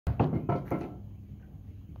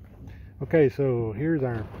Okay, so here's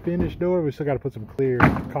our finished door. We still got to put some clear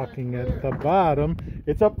caulking at the bottom.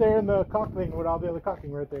 It's up there in the caulk thing with all the other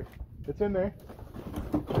caulking right there. It's in there.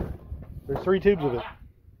 There's 3 tubes of it.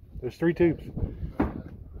 There's 3 tubes.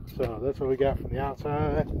 So that's what we got from the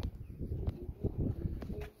outside.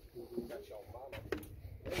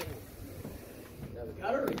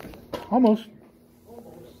 Almost.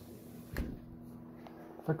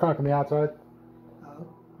 I'm caulking the outside.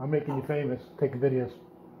 I'm making you famous, taking videos.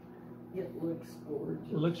 It looks gorgeous.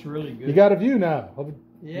 It looks really good. You got a view now.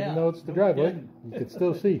 Yeah. Even though it's the driveway, you can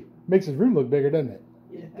still see. Makes his room look bigger, doesn't it?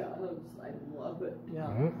 It does. I love it. Yeah,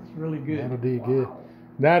 it's really good. That'll do you good.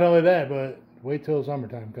 Not only that, but wait till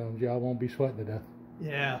summertime comes. Y'all won't be sweating to death.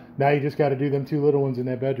 Yeah. Now you just got to do them 2 little ones in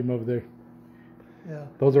that bedroom over there. Yeah.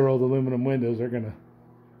 Those are old aluminum windows. They're going to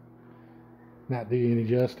not do you any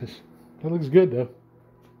justice. That looks good, though.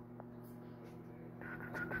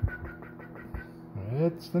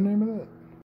 That's the name of that.